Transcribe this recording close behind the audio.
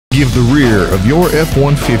Give the rear of your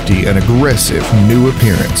F-150 an aggressive new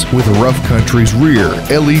appearance with Rough Country's rear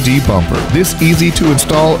LED bumper. This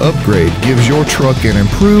easy-to-install upgrade gives your truck an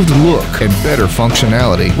improved look and better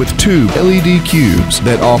functionality with two LED cubes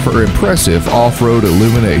that offer impressive off-road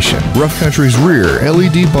illumination. Rough Country's rear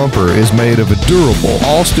LED bumper is made of a durable,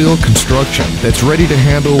 all-steel construction that's ready to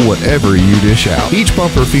handle whatever you dish out. Each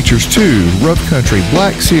bumper features two Rough Country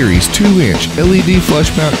Black Series 2-inch LED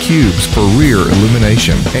flush mount cubes for rear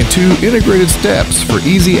illumination and two integrated steps for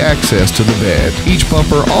easy access to the bed. Each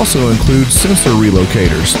bumper also includes sensor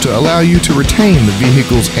relocators to allow you to retain the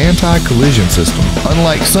vehicle's anti-collision system.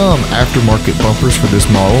 Unlike some aftermarket bumpers for this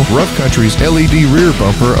model, Rough Country's LED rear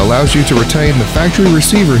bumper allows you to retain the factory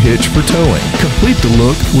receiver hitch for towing. Complete the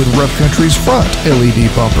look with Rough Country's front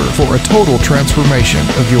LED bumper for a total transformation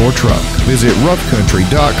of your truck. Visit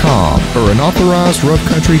roughcountry.com or an authorized Rough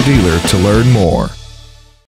Country dealer to learn more.